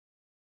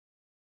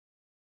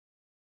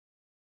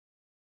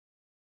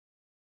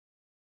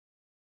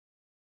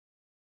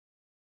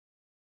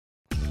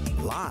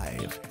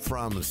Live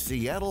from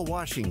Seattle,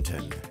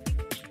 Washington,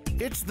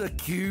 it's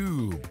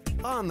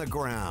theCUBE, on the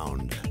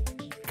ground.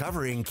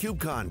 Covering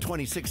KubeCon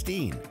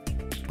 2016.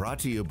 Brought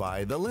to you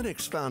by the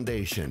Linux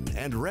Foundation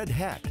and Red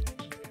Hat.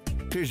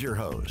 Here's your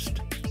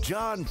host,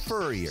 John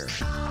Furrier.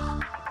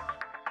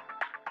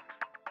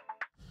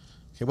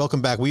 Okay,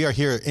 welcome back. We are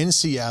here in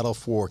Seattle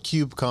for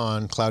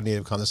KubeCon, Cloud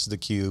Native Con. This is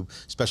theCUBE,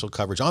 special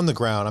coverage on the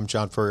ground. I'm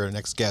John Furrier. Our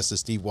next guest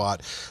is Steve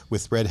Watt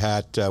with Red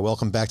Hat.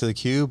 Welcome back to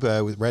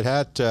theCUBE with Red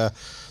Hat.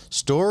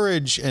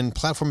 Storage and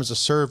platform as a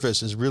service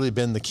has really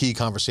been the key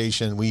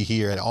conversation we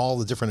hear at all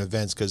the different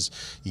events, because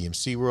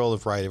EMC World, a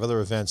variety of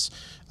other events,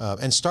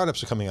 and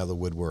startups are coming out of the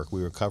woodwork.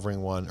 We were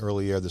covering one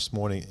earlier this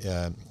morning,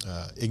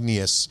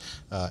 Igneous,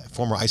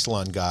 former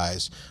Isilon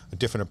guys, a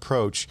different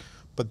approach.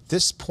 But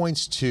this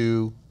points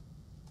to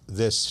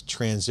this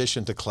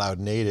transition to cloud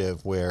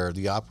native where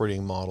the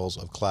operating models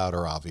of cloud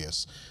are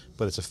obvious,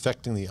 but it's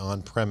affecting the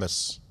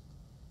on-premise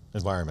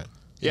environment.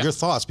 Yeah. Your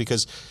thoughts,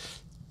 because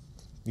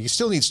you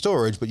still need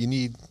storage, but you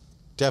need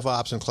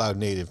DevOps and cloud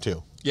native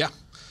too. Yeah,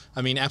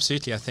 I mean,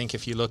 absolutely. I think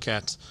if you look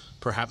at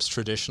perhaps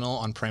traditional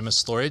on-premise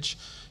storage,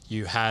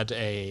 you had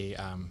a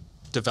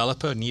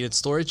developer needed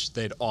storage,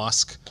 they'd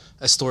ask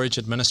a storage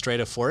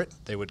administrator for it,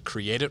 they would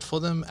create it for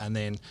them and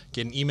then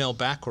get an email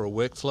back or a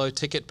workflow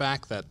ticket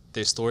back that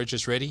their storage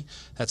is ready.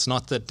 That's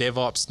not the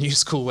DevOps new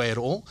school way at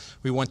all.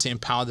 We want to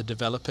empower the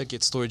developer,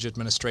 get storage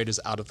administrators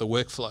out of the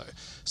workflow.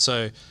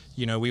 So,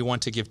 you know, we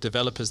want to give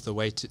developers the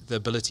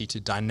ability to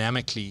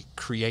dynamically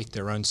create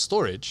their own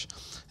storage.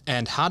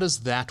 And how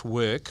does that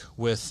work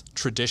with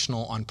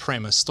traditional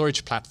on-premise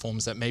storage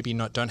platforms that maybe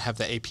don't have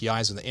the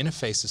APIs or the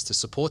interfaces to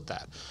support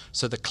that?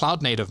 So the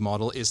cloud native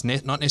model is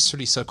not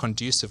necessarily so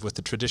conducive with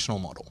the traditional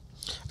model.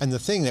 And the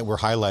thing that we're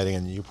highlighting,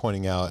 and you're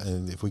pointing out,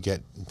 and if we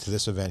get to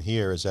this event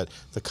here, is that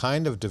the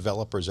kind of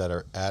developers that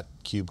are at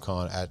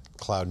KubeCon, at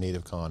Cloud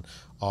Native Con,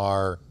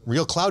 are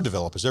real cloud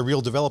developers. They're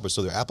real developers,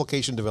 so they're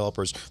application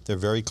developers. They're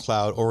very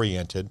cloud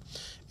oriented,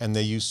 and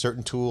they use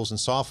certain tools and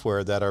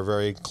software that are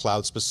very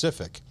cloud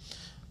specific.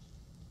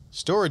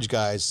 Storage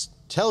guys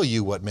tell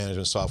you what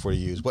management software to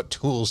use, what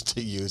tools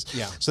to use.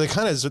 Yeah. So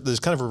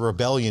there's kind of a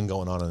rebellion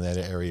going on in that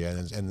area,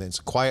 and it's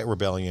a quiet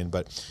rebellion,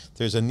 but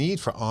there's a need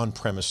for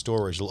on-premise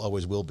storage. There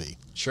always will be.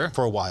 Sure.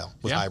 For a while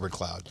with hybrid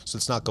cloud, so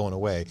it's not going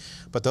away.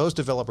 But those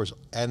developers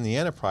and the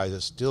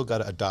enterprises still got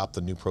to adopt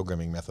the new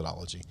programming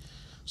methodology.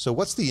 So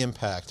what's the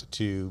impact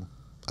to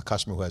a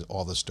customer who has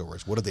all the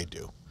storage? What do they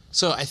do?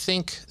 So I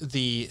think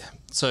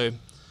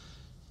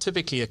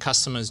typically a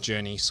customer's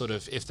journey, sort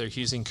of if they're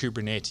using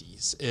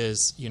Kubernetes,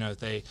 is, you know,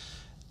 they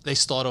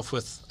start off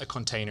with a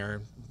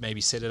container,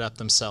 maybe set it up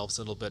themselves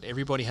a little bit.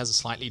 Everybody has a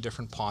slightly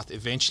different path.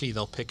 Eventually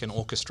they'll pick an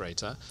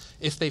orchestrator.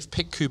 If they've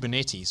picked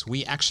Kubernetes,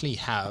 we actually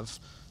have,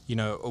 you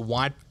know, a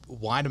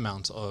wide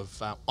amount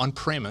of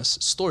on-premise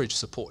storage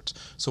support.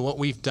 So what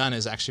we've done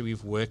is actually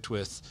we've worked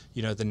with,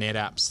 you know, the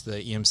NetApps,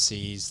 the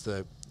EMCs,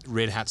 the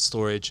Red Hat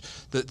storage,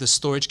 the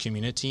storage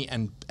community,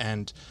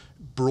 and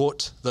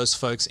brought those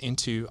folks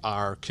into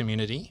our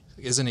community.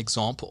 As an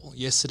example,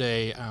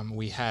 yesterday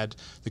we had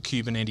the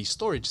Kubernetes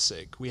storage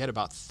SIG. We had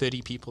about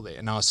 30 people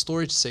there. Now, a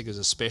storage SIG is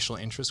a special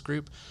interest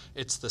group.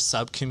 It's the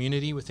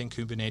sub-community within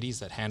Kubernetes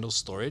that handles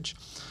storage.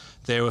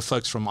 There were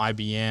folks from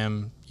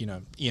IBM, you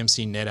know,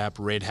 EMC, NetApp,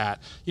 Red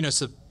Hat. You know,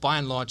 so by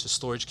and large, the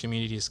storage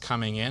community is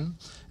coming in,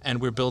 and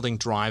we're building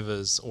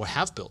drivers, or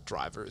have built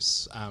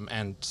drivers,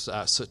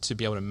 so to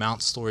be able to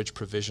mount storage,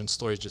 provision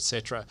storage,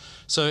 etc.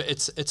 So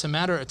it's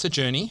a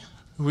journey.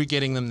 We're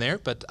getting them there,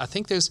 but I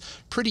think there's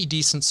pretty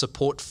decent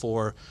support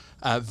for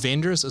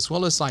vendors, as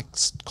well as like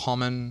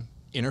common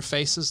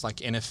interfaces like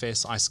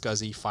NFS,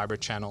 iSCSI, Fiber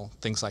Channel,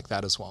 things like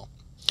that as well.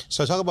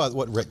 So talk about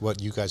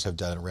what you guys have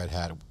done at Red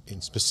Hat,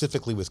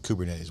 specifically with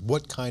Kubernetes.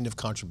 What kind of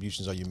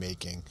contributions are you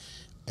making,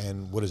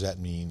 and what does that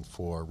mean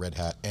for Red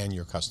Hat and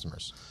your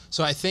customers?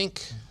 So I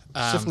think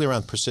specifically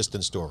around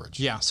persistent storage.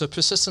 Yeah, so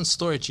persistent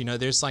storage, you know,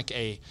 there's like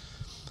a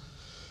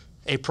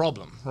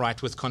problem,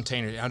 right, with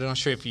containers. I'm not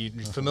sure if you're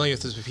familiar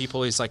with this with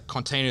people. It's like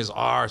containers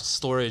are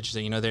storage,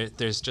 you know,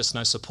 there's just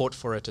no support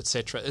for it,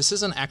 etc. This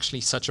isn't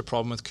actually such a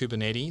problem with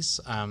Kubernetes.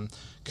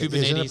 Kubernetes,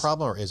 is it a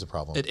problem or is a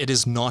problem? It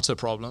is not a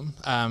problem.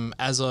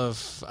 As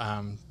of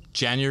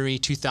January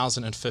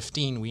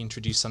 2015, we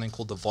introduced something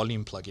called the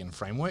Volume Plugin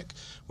Framework,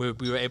 where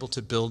we were able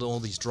to build all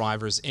these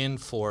drivers in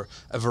for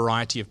a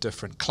variety of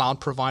different cloud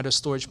provider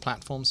storage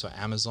platforms, so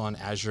Amazon,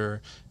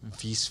 Azure,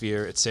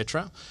 vSphere,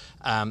 etc.,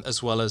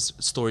 as well as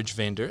storage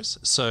vendors.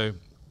 So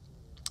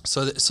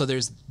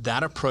there's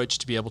that approach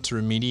to be able to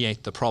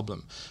remediate the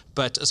problem.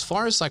 But as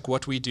far as like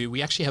what we do,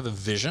 we actually have a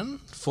vision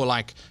for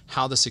like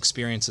how this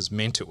experience is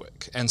meant to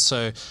work. And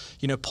so,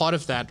 you know, part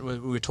of that, we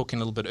were talking a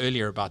little bit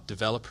earlier about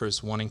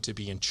developers wanting to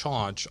be in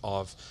charge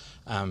of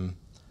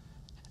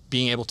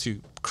being able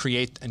to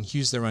create and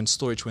use their own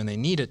storage when they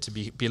need it to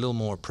be a little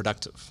more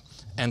productive.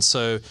 And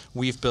so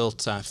we've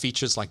built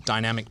features like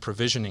dynamic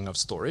provisioning of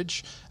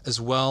storage,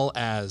 as well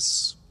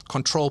as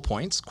control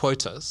points,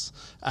 quotas,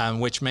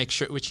 which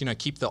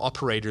keep the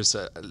operators,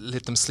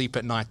 let them sleep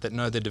at night, that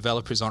know the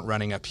developers aren't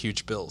running up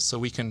huge bills. So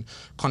we can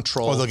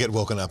control. Or they'll get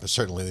woken up, and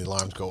certainly the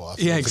alarms go off.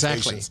 Yeah,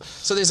 exactly.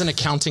 So there's an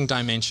accounting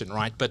dimension,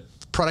 right? But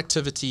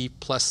productivity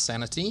plus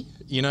sanity,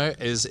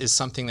 is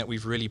something that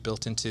we've really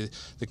built into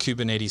the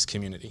Kubernetes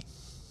community.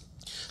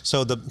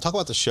 So talk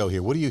about the show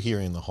here. What are you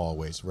hearing in the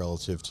hallways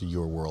relative to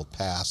your world,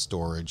 PaaS,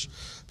 storage?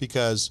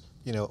 Because,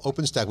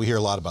 OpenStack, we hear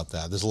a lot about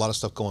that. There's a lot of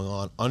stuff going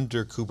on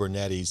under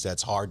Kubernetes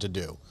that's hard to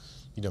do.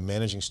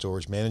 Managing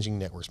storage, managing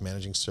networks,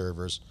 managing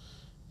servers.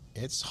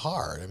 It's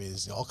hard. I mean,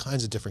 there's all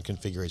kinds of different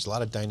configurations, a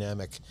lot of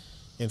dynamic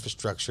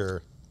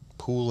infrastructure,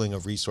 pooling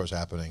of resource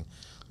happening.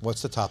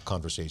 What's the top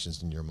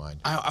conversations in your mind?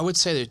 I would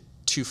say they're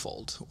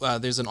twofold.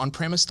 There's an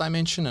on-premise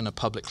dimension and a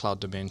public cloud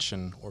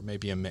dimension, or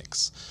maybe a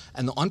mix.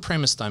 And the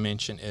on-premise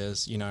dimension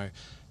is,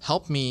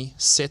 help me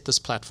set this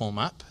platform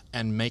up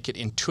and make it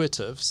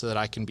intuitive so that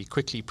I can be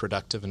quickly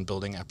productive in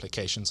building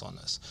applications on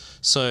this.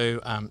 So,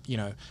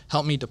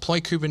 help me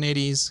deploy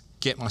Kubernetes,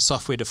 get my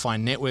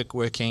software-defined network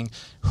working,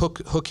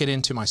 hook it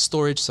into my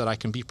storage so that I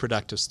can be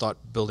productive, start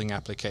building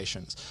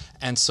applications.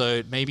 And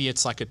so maybe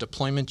it's like a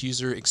deployment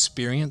user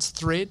experience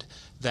thread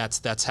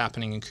that's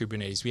happening in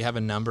Kubernetes. We have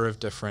a number of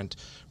different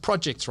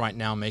projects right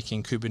now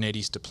making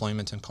Kubernetes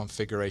deployment and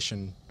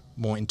configuration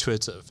more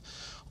intuitive.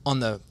 On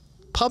the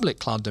public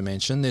cloud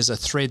dimension, there's a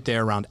thread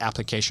there around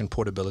application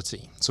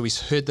portability. So we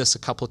heard this a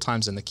couple of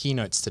times in the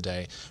keynotes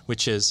today,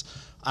 which is,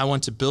 I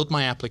want to build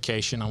my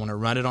application, I want to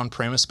run it on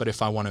premise, but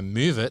if I want to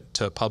move it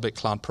to a public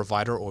cloud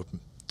provider, or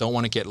don't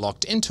want to get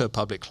locked into a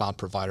public cloud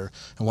provider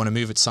and want to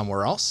move it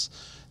somewhere else,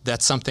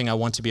 that's something I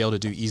want to be able to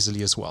do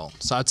easily as well.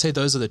 So I'd say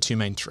those are the two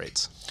main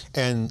threads.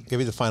 And give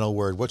me the final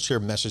word. What's your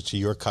message to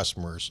your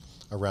customers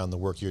around the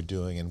work you're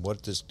doing, and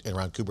what does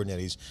around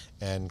Kubernetes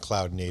and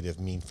cloud native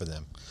mean for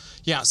them?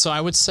 Yeah, so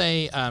I would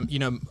say,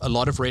 a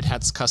lot of Red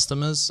Hat's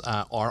customers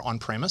are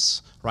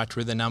on-premise, right?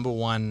 We're the number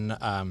one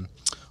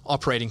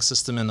operating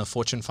system in the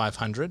Fortune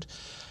 500.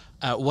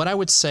 What I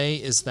would say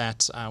is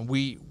that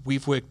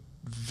we've worked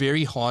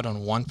very hard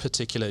on one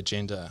particular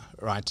agenda,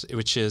 right?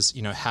 Which is,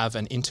 have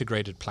an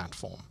integrated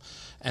platform.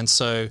 And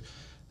so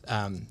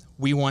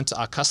we want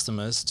our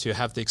customers to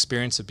have the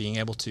experience of being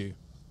able to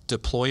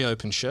deploy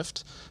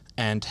OpenShift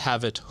and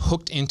have it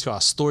hooked into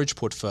our storage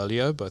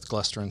portfolio, both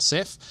Gluster and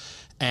Ceph,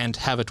 and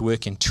have it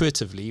work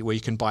intuitively, where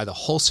you can buy the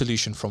whole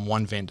solution from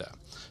one vendor.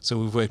 So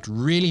we've worked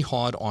really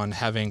hard on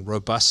having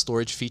robust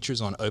storage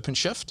features on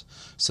OpenShift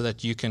so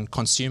that you can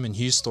consume and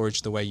use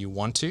storage the way you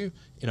want to,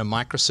 in a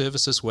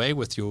microservices way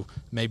with your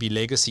maybe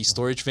legacy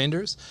storage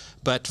vendors.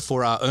 But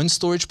for our own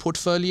storage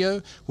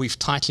portfolio, we've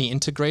tightly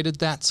integrated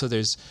that, so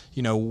there's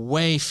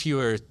way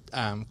fewer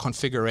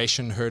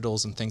configuration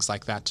hurdles and things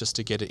like that just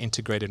to get it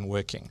integrated and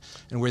working.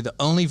 And we're the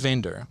only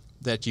vendor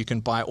that you can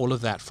buy all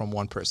of that from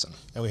one person.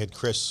 And we had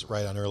Chris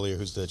right on earlier,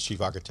 who's the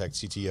chief architect,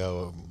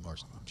 CTO, or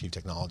chief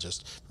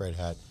technologist for Red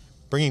Hat.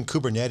 Bringing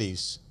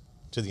Kubernetes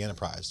to the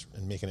enterprise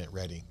and making it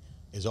ready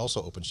is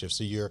also OpenShift.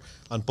 So you're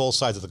on both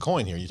sides of the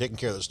coin here. You're taking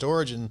care of the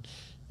storage and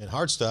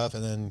hard stuff,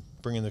 and then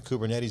bringing the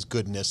Kubernetes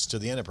goodness to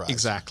the enterprise.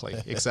 Exactly.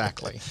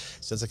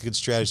 So that's a good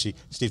strategy.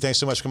 Steve, thanks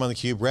so much for coming on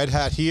theCUBE. Red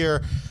Hat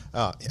here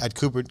at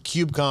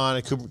KubeCon,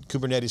 at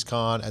Kubernetes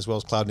Con, as well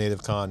as Cloud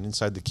Native Con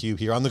inside theCUBE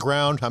here on the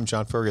ground. I'm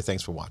John Furrier.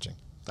 Thanks for watching.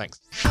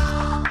 Thanks.